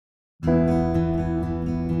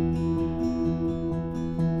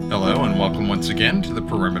and welcome once again to the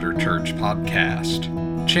Perimeter Church podcast.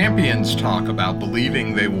 Champions talk about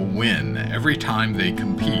believing they will win every time they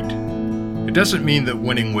compete. It doesn't mean that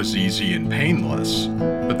winning was easy and painless,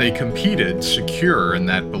 but they competed secure in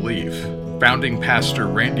that belief. Founding pastor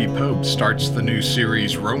Randy Pope starts the new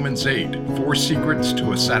series Romans 8, 4 Secrets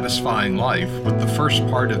to a Satisfying Life, with the first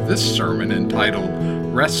part of this sermon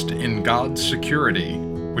entitled Rest in God's Security,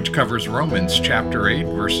 which covers Romans chapter 8,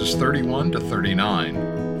 verses 31 to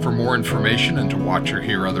 39. For more information and to watch or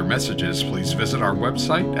hear other messages, please visit our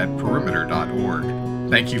website at perimeter.org.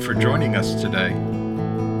 Thank you for joining us today.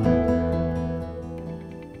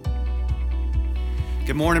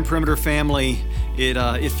 Good morning, Perimeter family.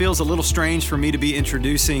 It feels a little strange for me to be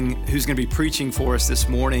introducing who's going to be preaching for us this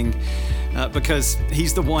morning because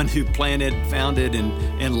he's the one who planted, founded,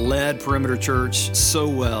 and led Perimeter Church so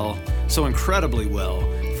well, so incredibly well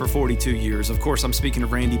for 42 years. Of course, I'm speaking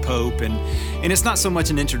of Randy Pope, and it's not so much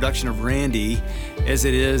an introduction of Randy as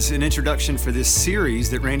it is an introduction for this series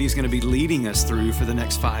that Randy's going to be leading us through for the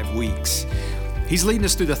next 5 weeks. He's leading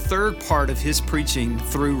us through the third part of his preaching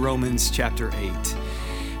through Romans chapter 8.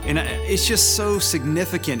 And it's just so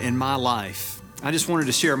significant in my life. I just wanted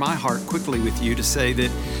to share my heart quickly with you to say that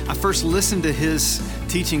I first listened to his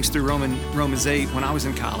teachings through Romans 8 when I was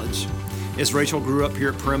in college. As Rachel grew up here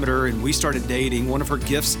at Perimeter and we started dating, one of her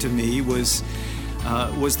gifts to me was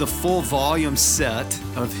the full volume set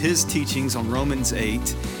of his teachings on Romans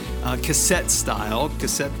 8, cassette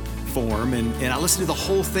form. And I listened to the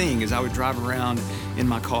whole thing as I would drive around in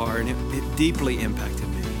my car, and it deeply impacted me.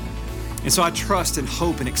 And so I trust and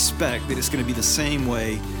hope and expect that it's going to be the same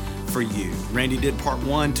way for you. Randy did part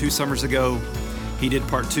 1 2 summers ago. He did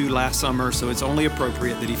part 2 last summer, so it's only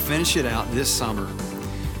appropriate that he finish it out this summer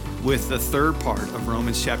with the third part of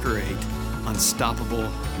Romans chapter 8, Unstoppable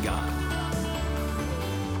God.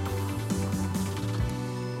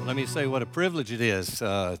 Well, let me say what a privilege it is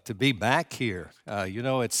to be back here.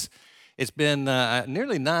 It's been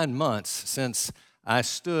nearly 9 months since I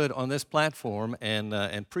stood on this platform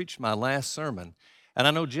and preached my last sermon. And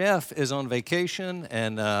I know Jeff is on vacation,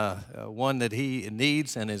 and one that he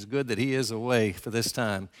needs, and it's good that he is away for this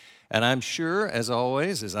time. And I'm sure, as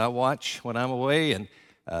always, as I watch when I'm away, and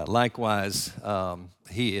likewise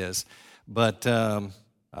he is. But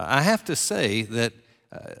I have to say that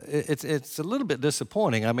it's a little bit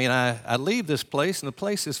disappointing. I mean, I leave this place, and the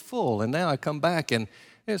place is full, and now I come back, and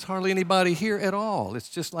there's hardly anybody here at all. It's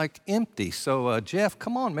just like empty. So, Jeff,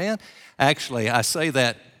 come on, man. Actually, I say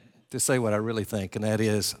that to say what I really think, and that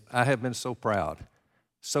is I have been so proud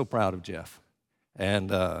of Jeff.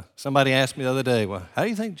 And somebody asked me the other day, well, how do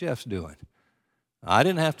you think Jeff's doing? I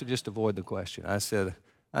didn't have to just avoid the question. I said,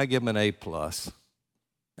 I give him an A+.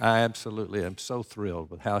 I absolutely am so thrilled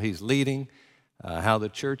with how he's leading, how the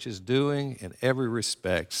church is doing in every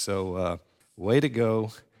respect. So, way to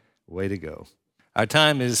go, way to go. Our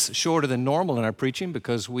time is shorter than normal in our preaching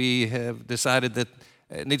because we have decided that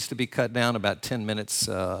it needs to be cut down about 10 minutes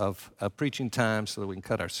of preaching time so that we can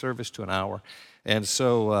cut our service to an hour. And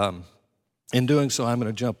so in doing so, I'm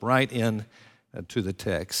going to jump right in to the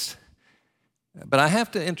text. But I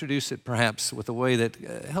have to introduce it perhaps with a way that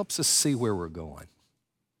helps us see where we're going.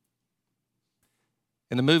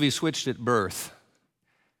 In the movie Switched at Birth,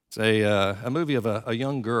 it's a movie of a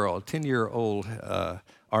young girl, a 10-year-old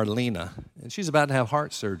Arlena, and she's about to have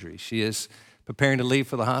heart surgery. She is preparing to leave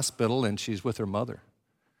for the hospital, and she's with her mother.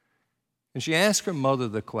 And she asks her mother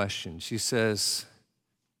the question. She says,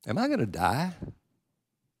 am I going to die? And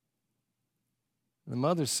the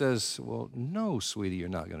mother says, well, no, sweetie, you're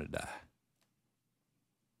not going to die.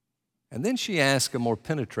 And then she asked a more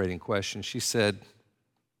penetrating question. She said,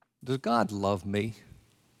 does God love me?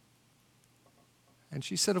 And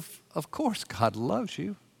she said, of course God loves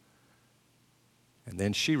you. And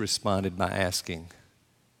then she responded by asking,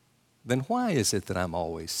 then why is it that I'm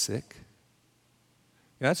always sick?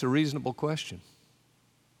 That's a reasonable question.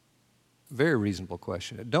 Very reasonable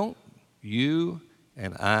question. Don't you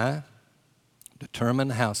and I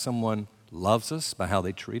determine how someone loves us by how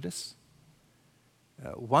they treat us?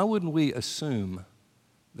 Why wouldn't we assume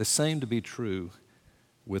the same to be true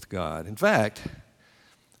with God? In fact,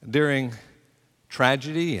 during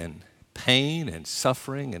tragedy and pain and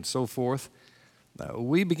suffering and so forth,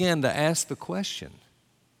 we began to ask the question.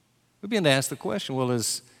 Well,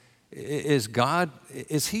 is God,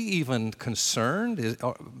 is he even concerned?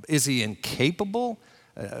 Is he incapable?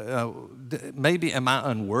 Maybe am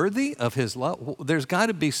I unworthy of his love? There's got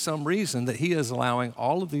to be some reason that he is allowing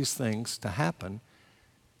all of these things to happen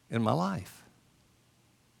in my life.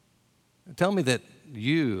 Tell me that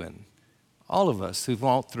you and all of us who've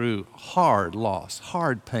walked through hard loss,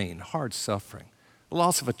 hard pain, hard suffering, the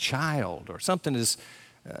loss of a child, or something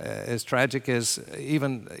as tragic as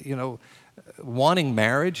even, wanting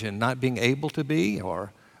marriage and not being able to be,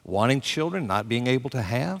 or wanting children, not being able to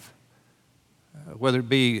have. Whether it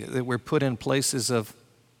be that we're put in places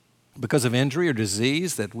because of injury or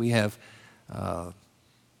disease, that we've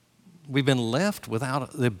been left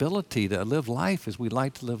without the ability to live life as we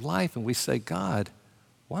like to live life, and we say, God,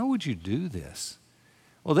 why would you do this?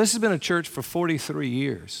 Well, this has been a church for 43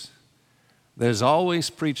 years that has always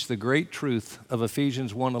preached the great truth of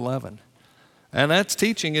Ephesians 1:11. And that's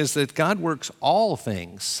teaching is that God works all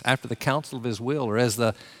things after the counsel of his will, or as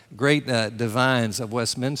the great divines of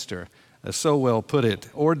Westminster so well put it,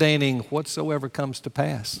 ordaining whatsoever comes to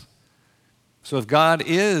pass. So if God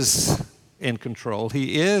is in control,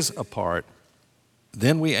 he is a part,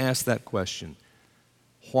 then we ask that question,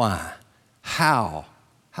 why? How?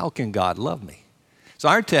 How can God love me? So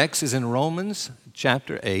our text is in Romans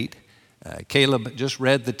chapter 8. Caleb just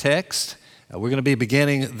read the text. We're going to be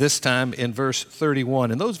beginning this time in verse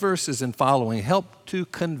 31. And those verses and following help to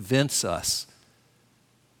convince us.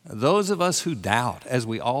 Those of us who doubt, as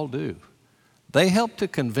we all do, they help to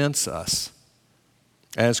convince us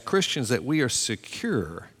as Christians that we are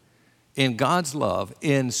secure in God's love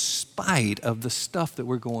in spite of the stuff that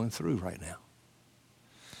we're going through right now.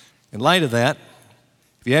 In light of that,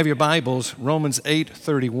 if you have your Bibles, Romans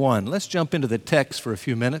 8:31, let's jump into the text for a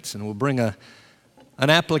few minutes and we'll bring an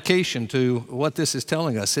application to what this is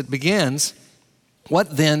telling us. It begins,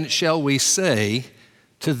 what then shall we say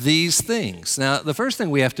to these things? Now, the first thing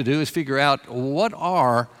we have to do is figure out what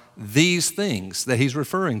are these things that he's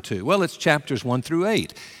referring to. Well, it's chapters 1 through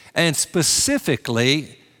 8, and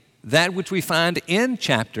specifically that which we find in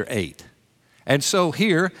chapter 8. And so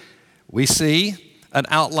here we see an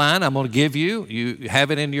outline I'm going to give you. You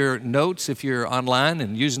have it in your notes if you're online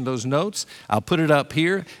and using those notes. I'll put it up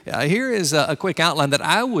here. Here is a quick outline that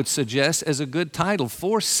I would suggest as a good title,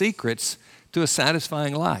 4 Secrets to a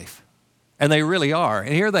Satisfying Life. And they really are.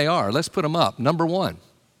 And here they are. Let's put them up. Number 1,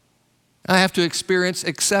 I have to experience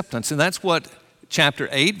acceptance. And that's what chapter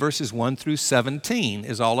 8, verses 1 through 17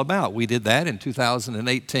 is all about. We did that in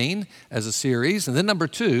 2018 as a series. And then number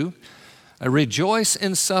 2, rejoice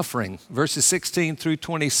in suffering, verses 16 through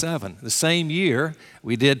 27. The same year,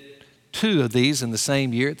 we did 2 of these in the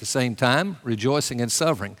same year at the same time, rejoicing in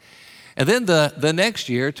suffering. And then the next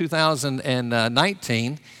year,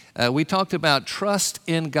 2019, we talked about trust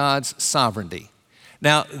in God's sovereignty.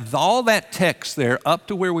 Now, all that text there up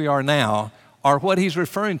to where we are now are what he's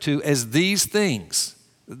referring to as these things.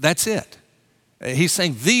 That's it. He's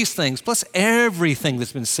saying these things, plus everything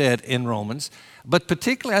that's been said in Romans. But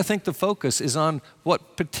particularly, I think the focus is on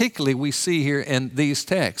what particularly we see here in these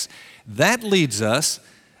texts. That leads us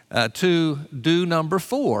to do number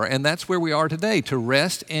 4, and that's where we are today, to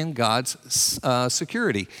rest in God's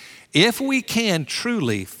security. If we can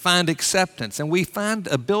truly find acceptance and we find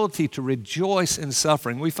ability to rejoice in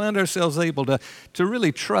suffering, we find ourselves able to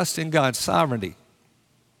really trust in God's sovereignty,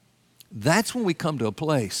 that's when we come to a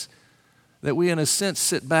place that we, in a sense,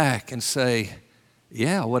 sit back and say,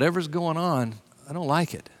 yeah, whatever's going on, I don't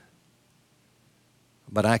like it.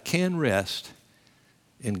 But I can rest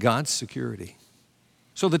in God's security.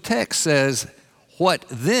 So the text says, what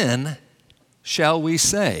then shall we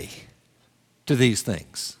say to these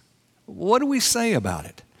things? What do we say about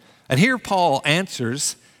it? And here Paul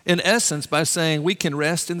answers, in essence, by saying we can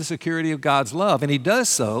rest in the security of God's love. And he does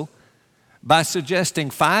so by suggesting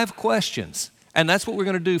 5 questions. And that's what we're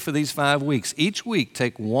going to do for these 5 weeks. Each week,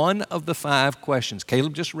 take one of the 5 questions.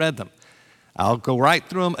 Caleb just read them. I'll go right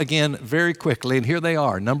through them again very quickly, and here they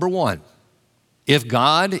are. Number 1, if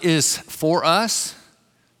God is for us,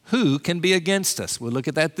 who can be against us? We'll look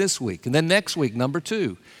at that this week. And then next week, number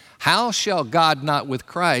 2, how shall God not with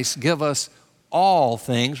Christ give us all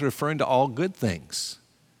things, referring to all good things?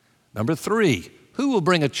 Number 3, who will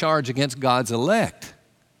bring a charge against God's elect?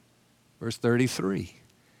 Verse 33.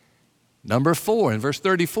 Number 4, in verse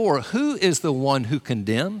 34, who is the one who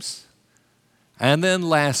condemns? And then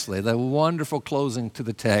lastly, the wonderful closing to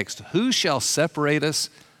the text, who shall separate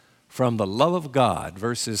us from the love of God?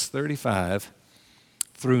 Verses 35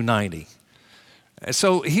 through 90.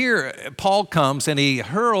 So here Paul comes and he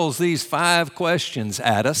hurls these 5 questions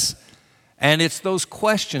at us. And it's those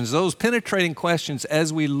questions, those penetrating questions,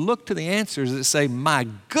 as we look to the answers that say, my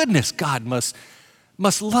goodness, God must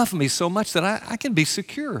love me so much that I can be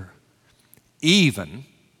secure, even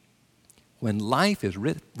when life is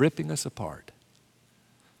ripping us apart.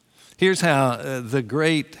 Here's how the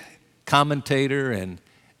great commentator and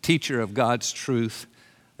teacher of God's truth,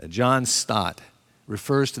 John Stott,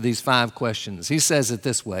 refers to these 5 questions. He says it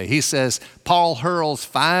this way. He says, Paul hurls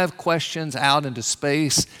 5 questions out into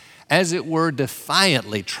space, as it were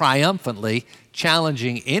defiantly, triumphantly,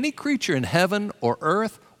 challenging any creature in heaven or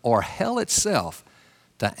earth or hell itself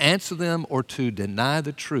to answer them or to deny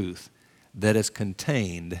the truth that is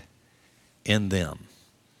contained in them.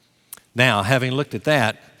 Now, having looked at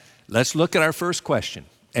that, let's look at our first question,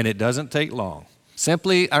 and it doesn't take long.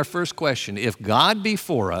 Simply our first question, if God be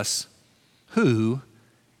for us, who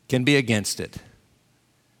can be against it?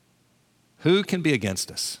 Who can be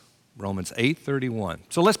against us? Romans 8:31.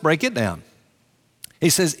 So let's break it down. He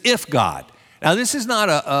says, if God. Now, this is not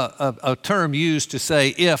a term used to say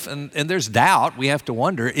if, and there's doubt. We have to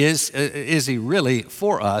wonder, is he really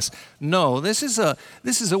for us? No, this is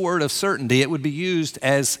a word of certainty. It would be used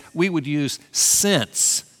as we would use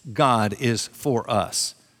since God is for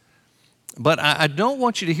us. But I don't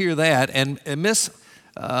want you to hear that and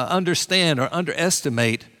misunderstand or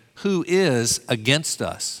underestimate who is against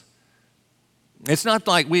us. It's not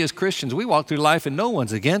like we as Christians, we walk through life and no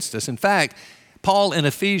one's against us. In fact, Paul in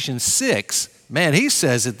Ephesians 6, man, he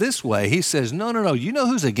says it this way. He says, no, you know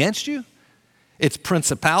who's against you? It's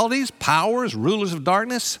principalities, powers, rulers of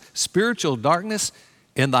darkness, spiritual darkness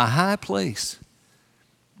in the high place.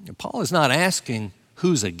 And Paul is not asking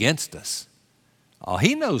who's against us. Oh,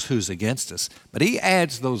 he knows who's against us, but he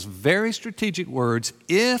adds those very strategic words,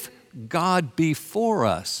 if God be for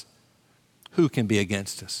us, who can be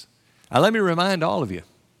against us? Now let me remind all of you,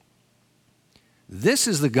 this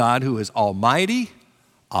is the God who is almighty,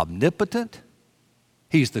 omnipotent.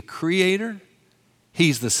 He's the creator.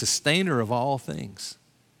 He's the sustainer of all things.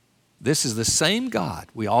 This is the same God.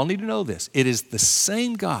 We all need to know this. It is the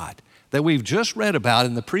same God that we've just read about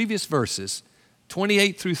in the previous verses,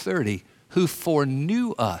 28 through 30, who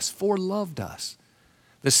foreknew us, foreloved us.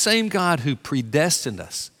 The same God who predestined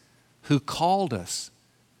us, who called us,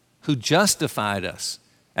 who justified us,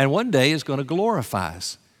 and one day is going to glorify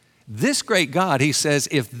us. This great God, he says,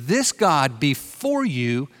 if this God be for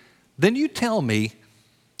you, then you tell me,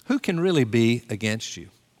 who can really be against you?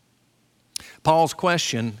 Paul's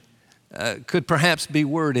question could perhaps be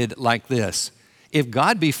worded like this. If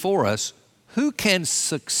God be for us, who can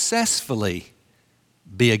successfully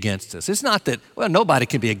be against us? It's not that, well, nobody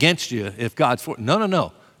can be against you if God's for.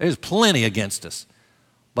 No. There's plenty against us.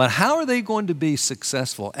 But how are they going to be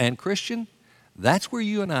successful? And Christian, that's where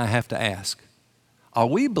you and I have to ask. Are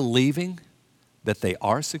we believing that they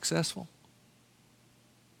are successful?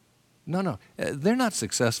 No. They're not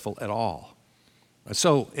successful at all.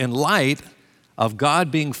 So in light of God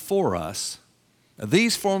being for us,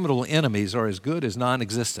 these formidable enemies are as good as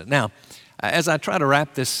non-existent. Now, as I try to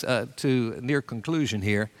wrap this to near conclusion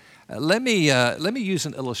here, let me use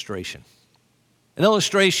an illustration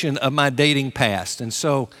of my dating past. And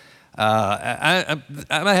so I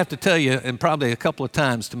might have to tell you, and probably a couple of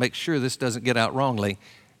times to make sure this doesn't get out wrongly,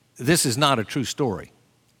 this is not a true story.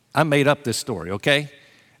 I made up this story, okay?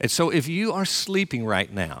 And so if you are sleeping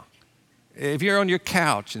right now, if you're on your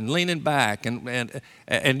couch and leaning back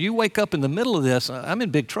and you wake up in the middle of this, I'm in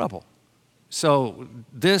big trouble. So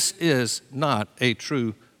this is not a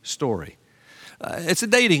true story. It's a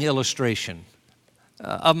dating illustration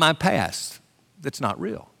of my past that's not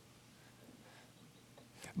real.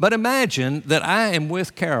 But imagine that I am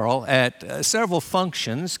with Carol at several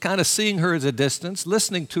functions, kind of seeing her at a distance,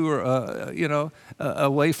 listening to her,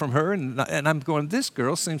 away from her, and I'm going, this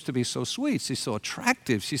girl seems to be so sweet. She's so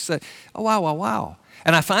attractive. She said, oh, wow.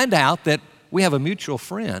 And I find out that we have a mutual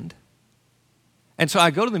friend. And so I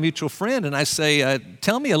go to the mutual friend and I say,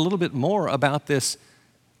 tell me a little bit more about this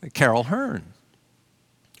Carol Hearn.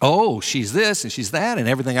 Oh, she's this and she's that, and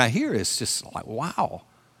everything I hear is just like, wow.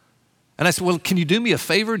 And I said, well, can you do me a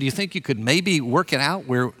favor? Do you think you could maybe work it out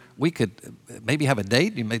where we could maybe have a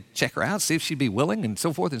date? You may check her out, see if she'd be willing, and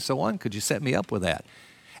so forth and so on. Could you set me up with that?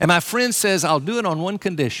 And my friend says, I'll do it on one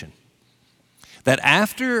condition, that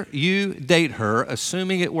after you date her,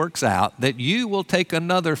 assuming it works out, that you will take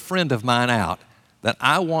another friend of mine out that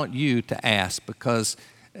I want you to ask, because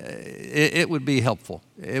it would be helpful.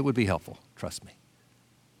 It would be helpful, trust me.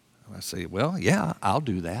 I say, well, yeah, I'll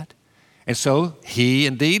do that. And so he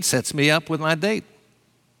indeed sets me up with my date.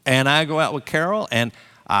 And I go out with Carol, and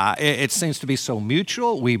it seems to be so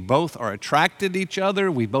mutual. We both are attracted to each other.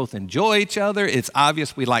 We both enjoy each other. It's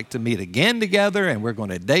obvious we like to meet again together, and we're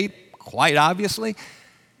going to date, quite obviously.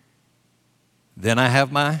 Then I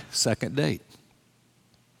have my second date.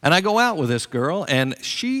 And I go out with this girl, and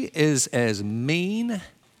she is as mean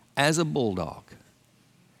as a bulldog.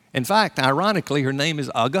 In fact, ironically, her name is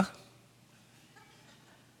Ugga.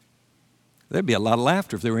 There'd be a lot of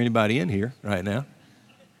laughter if there were anybody in here right now.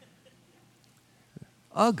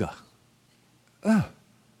 Uggah.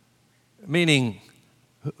 Meaning,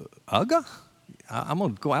 Uggah? I'm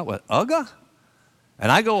going to go out with Uggah?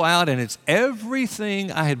 And I go out and it's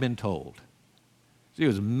everything I had been told. She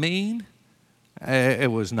was mean.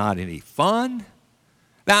 It was not any fun.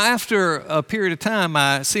 Now, after a period of time,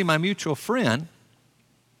 I see my mutual friend,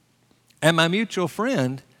 and my mutual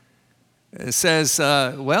friend says,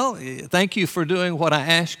 well, thank you for doing what I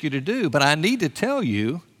asked you to do, but I need to tell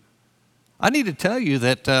you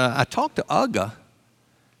that I talked to Uggah.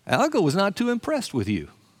 Uggah was not too impressed with you.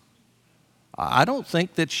 I don't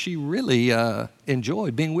think that she really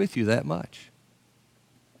enjoyed being with you that much.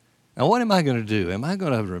 Now, what am I going to do? Am I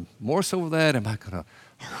going to have remorse over that? Am I going to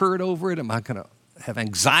hurt over it? Am I going to have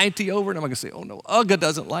anxiety over it? Am I going to say, oh no, Uggah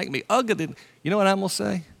doesn't like me. Uggah didn't. You know what I'm going to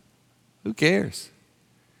say? Who cares?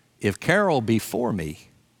 If Carol be for me,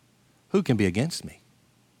 who can be against me?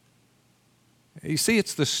 You see,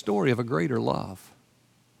 it's the story of a greater love.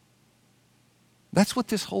 That's what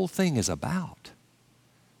this whole thing is about.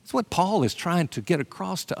 It's what Paul is trying to get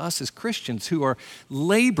across to us as Christians who are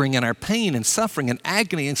laboring in our pain and suffering and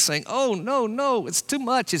agony and saying, oh, no, it's too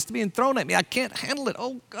much. It's being thrown at me. I can't handle it.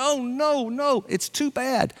 Oh, no, it's too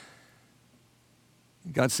bad.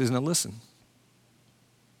 God says, now listen,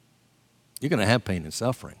 you're going to have pain and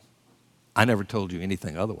suffering. I never told you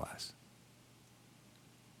anything otherwise.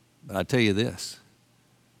 But I tell you this,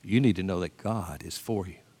 you need to know that God is for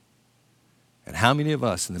you. And how many of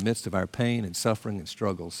us in the midst of our pain and suffering and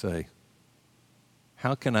struggle say,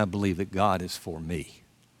 how can I believe that God is for me?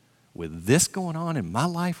 With this going on in my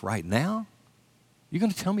life right now, you're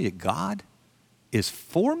going to tell me that God is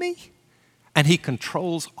for me and He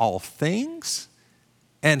controls all things?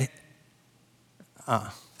 And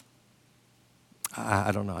I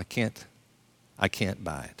don't know, I can't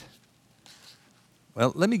buy it.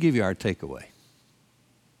 Well, let me give you our takeaway.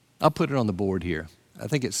 I'll put it on the board here. I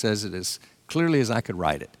think it says it as clearly as I could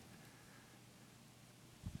write it.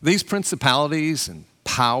 These principalities and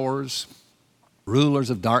powers, rulers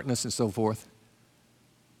of darkness and so forth,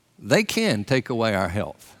 they can take away our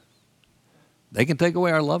health. They can take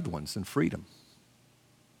away our loved ones and freedom.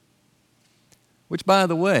 Which, by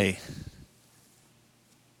the way,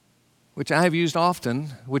 which I have used often,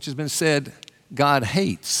 which has been said, God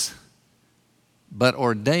hates, but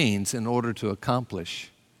ordains in order to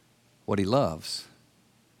accomplish what He loves.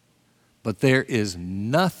 But there is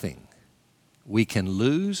nothing we can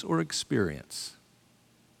lose or experience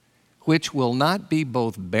which will not be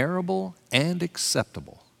both bearable and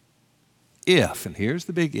acceptable if, and here's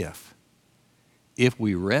the big if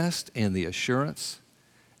we rest in the assurance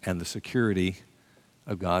and the security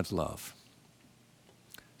of God's love.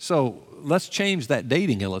 So let's change that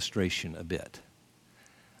dating illustration a bit.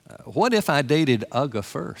 What if I dated Uggah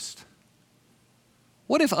first?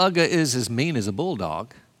 What if Uggah is as mean as a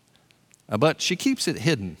bulldog, but she keeps it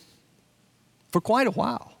hidden for quite a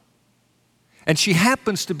while? And she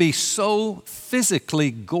happens to be so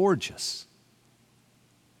physically gorgeous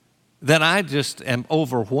that I just am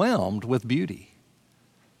overwhelmed with beauty.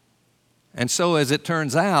 And so as it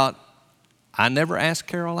turns out, I never asked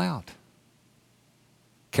Carol out.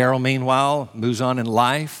 Carol, meanwhile, moves on in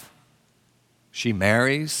life. She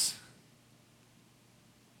marries,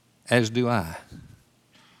 as do I,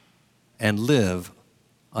 and live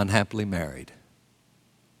unhappily married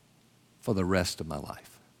for the rest of my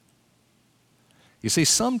life. You see,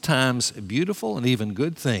 sometimes beautiful and even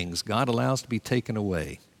good things God allows to be taken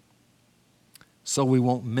away so we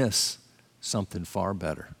won't miss something far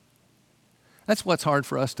better. That's what's hard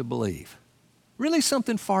for us to believe. Really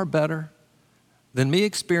something far better than me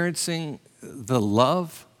experiencing the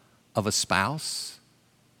love of a spouse,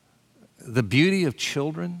 the beauty of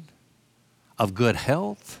children, of good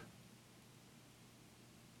health,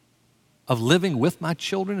 of living with my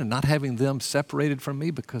children and not having them separated from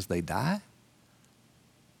me because they die?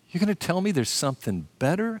 You're going to tell me there's something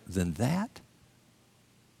better than that?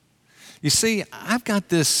 You see, I've got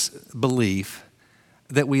this belief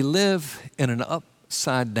that we live in an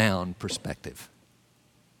upside down perspective.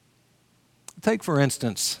 Take, for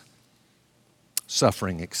instance,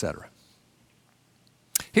 suffering, etc.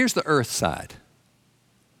 Here's the earth side.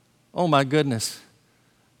 Oh my goodness,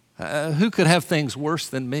 who could have things worse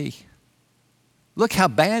than me? Look how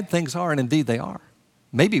bad things are, and indeed they are.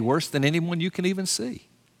 Maybe worse than anyone you can even see.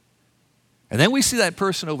 And then we see that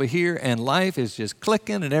person over here, and life is just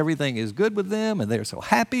clicking, and everything is good with them, and they're so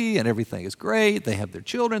happy, and everything is great. They have their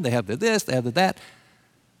children, they have their this, they have their that.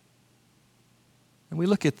 And we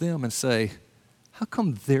look at them and say, how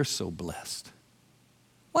come they're so blessed?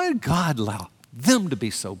 Why did God allow them to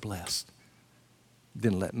be so blessed?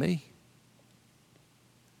 Didn't let me.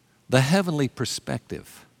 the heavenly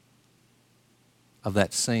perspective of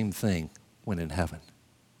that same thing when in heaven.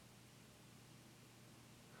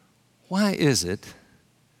 Why is it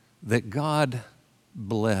that God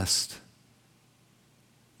blessed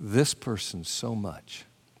this person so much,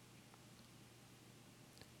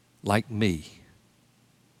 like me,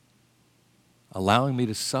 allowing me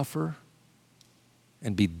to suffer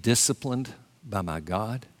and be disciplined by my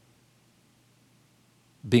God,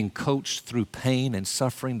 being coached through pain and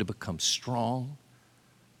suffering to become strong,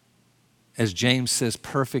 as James says,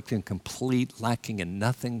 perfect and complete, lacking in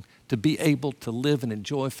nothing, to be able to live and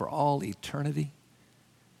enjoy for all eternity,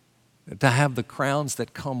 to have the crowns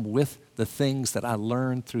that come with the things that I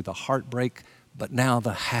learned through the heartbreak, but now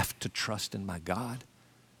the have to trust in my God.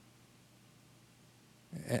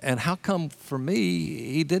 And how come for me,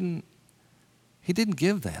 he didn't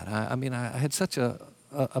give that? I mean, I had such a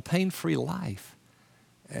pain-free life.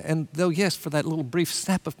 And though, yes, for that little brief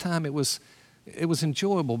snap of time, it was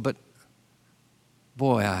enjoyable, but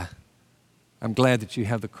boy, I'm glad that you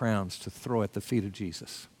have the crowns to throw at the feet of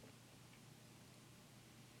Jesus.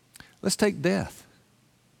 Let's take death.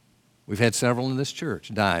 We've had several in this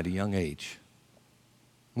church die at a young age.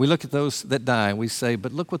 We look at those that die and we say,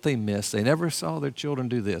 but look what they missed. They never saw their children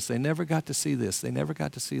do this. They never got to see this. They never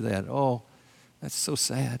got to see that. Oh, that's so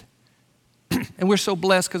sad. And we're so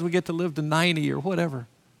blessed because we get to live to 90 or whatever.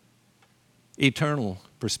 Eternal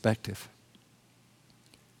perspective.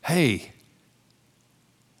 Hey,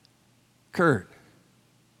 Kurt.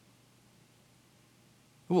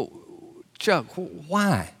 Well, Chuck,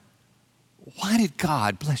 why? Why did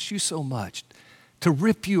God bless you so much to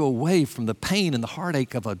rip you away from the pain and the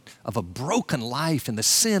heartache of a broken life and the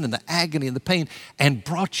sin and the agony and the pain and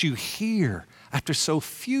brought you here after so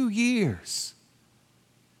few years?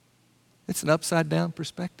 It's an upside down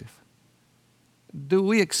perspective. Do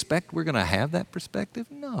we expect we're going to have that perspective?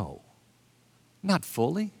 No, not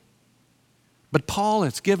fully. But Paul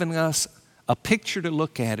has given us a picture to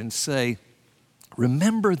look at and say,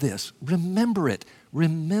 remember this, remember it,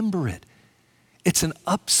 remember it. It's an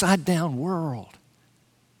upside down world.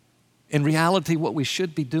 In reality, what we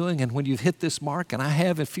should be doing, and when you've hit this mark, and I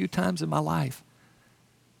have a few times in my life,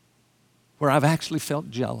 where I've actually felt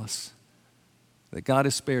jealous that God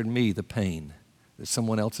has spared me the pain that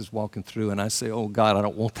someone else is walking through, and I say, oh God, I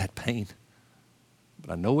don't want that pain.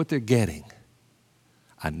 But I know what they're getting.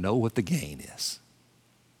 I know what the gain is.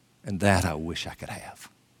 And that I wish I could have.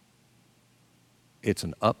 It's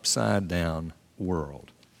an upside down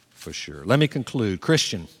world for sure. Let me conclude.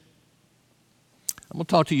 Christian, I'm going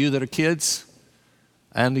to talk to you that are kids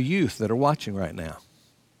and the youth that are watching right now.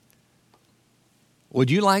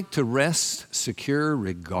 Would you like to rest secure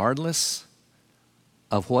regardless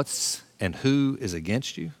of what's and who is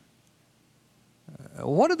against you?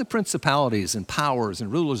 What are the principalities and powers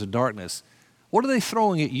and rulers of darkness? What are they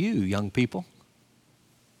throwing at you, young people?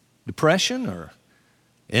 Depression or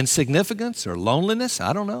insignificance or loneliness?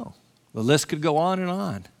 I don't know. The list could go on and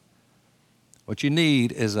on. What you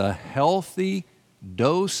need is a healthy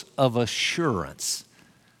dose of assurance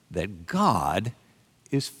that God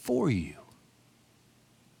is for you.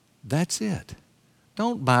 That's it.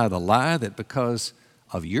 Don't buy the lie that because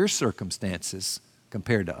of your circumstances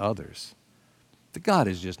compared to others, that God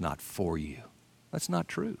is just not for you. That's not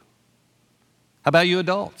true. How about you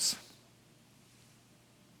adults?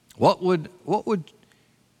 What would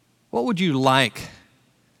you like?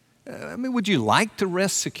 Would you like to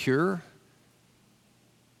rest secure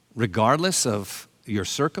regardless of your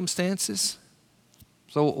circumstances?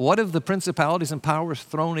 So what have the principalities and powers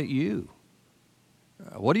thrown at you?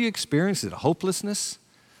 What do you experience? Is it hopelessness,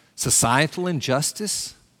 societal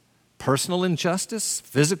injustice, personal injustice,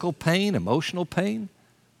 physical pain, emotional pain?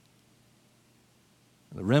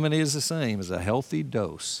 The remedy is the same as a healthy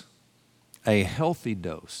dose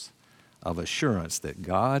of assurance that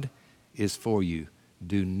God is for you.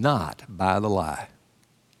 Do not buy the lie.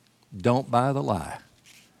 Don't buy the lie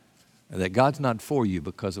that God's not for you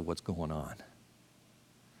because of what's going on.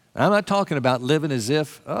 I'm not talking about living as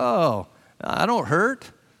if, oh, I don't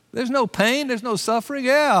hurt. There's no pain. There's no suffering.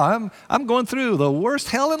 Yeah, I'm going through the worst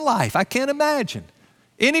hell in life. I can't imagine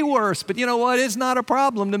any worse. But you know what? It's not a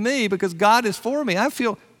problem to me because God is for me. I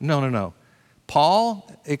feel, no.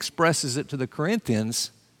 Paul expresses it to the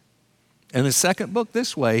Corinthians in the second book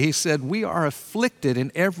this way. He said, we are afflicted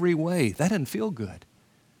in every way. That doesn't feel good.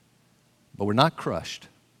 But we're not crushed.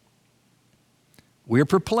 We're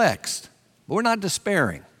perplexed, but we're not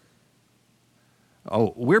despairing.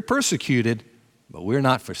 Oh, we're persecuted, but we're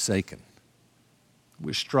not forsaken.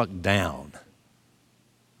 We're struck down,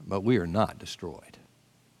 but we are not destroyed.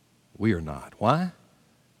 We are not. Why?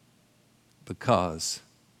 Because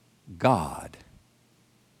God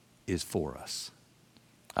is for us.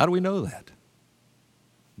 How do we know that?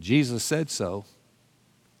 Jesus said so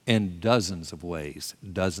in dozens of ways,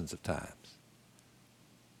 dozens of times.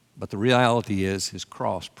 But the reality is his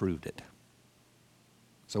cross proved it.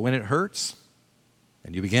 So when it hurts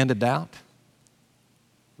and you begin to doubt,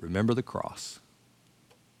 remember the cross.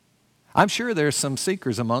 I'm sure there's some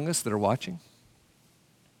seekers among us that are watching.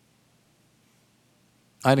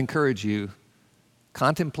 I'd encourage you,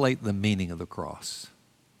 contemplate the meaning of the cross.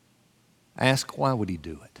 Ask, why would he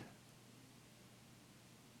do it?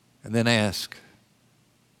 And then ask,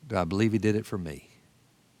 do I believe he did it for me?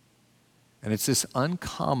 And it's this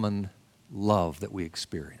uncommon love that we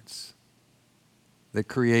experience that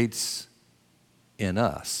creates in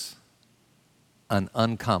us an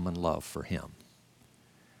uncommon love for him.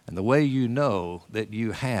 And the way you know that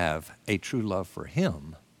you have a true love for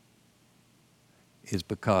him is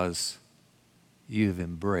because you've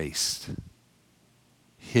embraced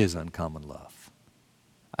his uncommon love.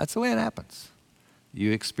 That's the way it happens.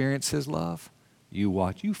 You experience his love, you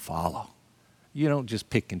watch, you follow. You don't just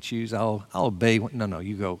pick and choose, I'll obey. No,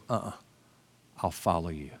 you go, I'll follow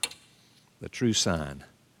you. The true sign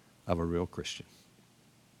of a real Christian.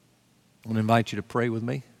 I want to invite you to pray with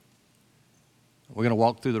me. We're going to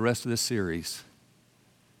walk through the rest of this series.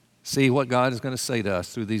 See what God is going to say to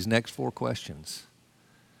us through these next 4 questions.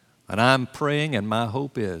 And I'm praying, and my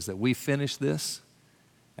hope is that we finish this,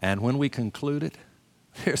 and when we conclude it,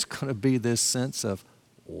 there's going to be this sense of,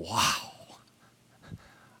 wow,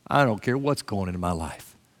 I don't care what's going on in my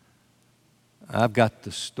life. I've got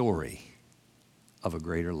the story of a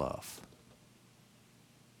greater love.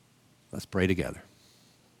 Let's pray together.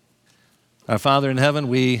 Our Father in heaven,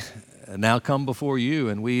 we now come before you,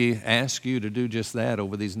 and we ask you to do just that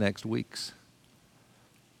over these next weeks.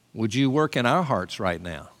 Would you work in our hearts right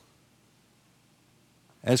now?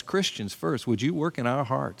 As Christians first, would you work in our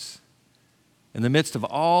hearts? In the midst of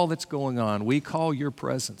all that's going on, we call your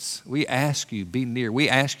presence. We ask you, be near. We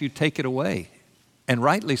ask you, take it away. And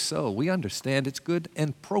rightly so. We understand it's good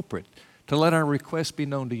and appropriate to let our requests be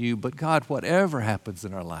known to you. But God, whatever happens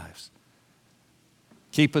in our lives,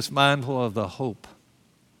 keep us mindful of the hope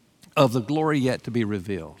of the glory yet to be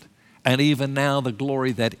revealed. And even now, the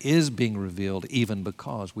glory that is being revealed, even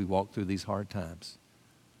because we walk through these hard times.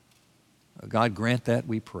 God, grant that,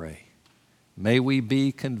 we pray. May we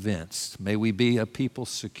be convinced. May we be a people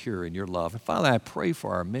secure in your love. And Father, I pray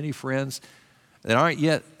for our many friends that aren't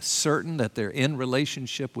yet certain that they're in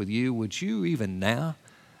relationship with you. Would you even now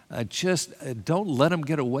just don't let them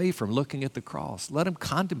get away from looking at the cross. Let them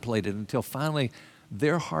contemplate it until finally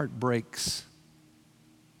their heart breaks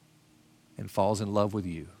and falls in love with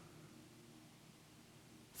you.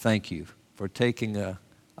 Thank you for taking a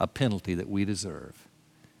penalty that we deserve,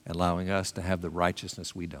 allowing us to have the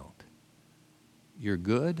righteousness we don't. You're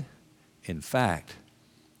good. In fact,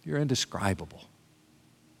 you're indescribable.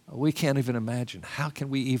 We can't even imagine. How can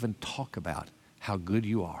we even talk about how good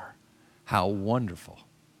you are, how wonderful?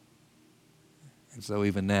 And so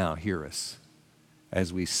even now, hear us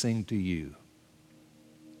as we sing to you,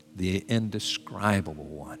 the indescribable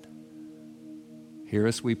one. Hear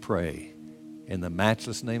us, we pray, in the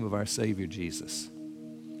matchless name of our Savior, Jesus.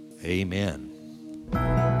 Amen.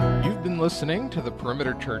 You've been listening to the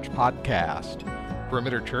Perimeter Church podcast.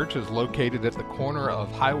 Perimeter Church is located at the corner of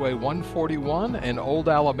Highway 141 and Old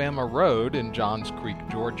Alabama Road in Johns Creek,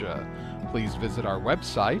 Georgia. Please visit our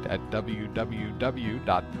website at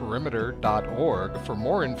www.perimeter.org for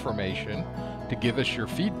more information, to give us your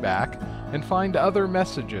feedback, and find other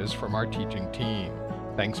messages from our teaching team.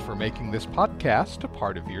 Thanks for making this podcast a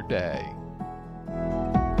part of your day.